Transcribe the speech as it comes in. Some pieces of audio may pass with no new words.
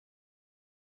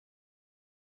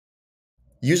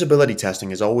Usability testing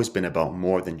has always been about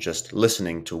more than just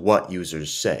listening to what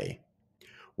users say.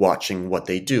 Watching what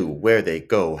they do, where they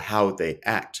go, how they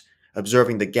act,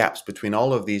 observing the gaps between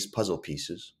all of these puzzle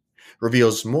pieces,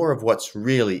 reveals more of what's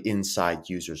really inside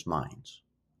users' minds.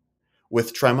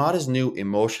 With Trymata's new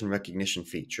emotion recognition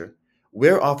feature,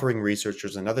 we're offering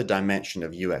researchers another dimension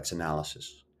of UX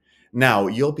analysis. Now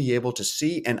you'll be able to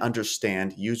see and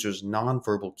understand users'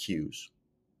 nonverbal cues.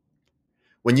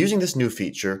 When using this new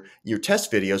feature, your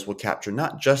test videos will capture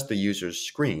not just the user's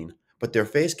screen, but their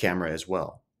face camera as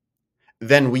well.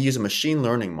 Then we use a machine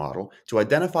learning model to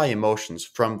identify emotions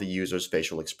from the user's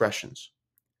facial expressions.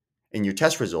 In your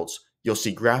test results, you'll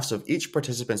see graphs of each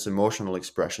participant's emotional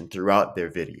expression throughout their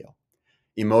video.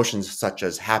 Emotions such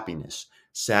as happiness,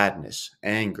 sadness,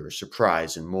 anger,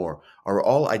 surprise, and more are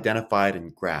all identified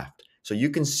and graphed, so you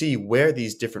can see where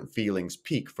these different feelings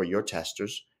peak for your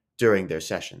testers during their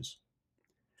sessions.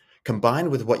 Combined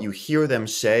with what you hear them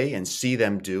say and see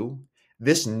them do,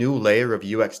 this new layer of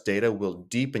UX data will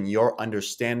deepen your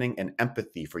understanding and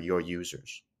empathy for your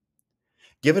users.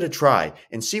 Give it a try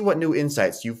and see what new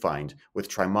insights you find with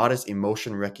Trymata's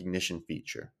emotion recognition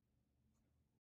feature.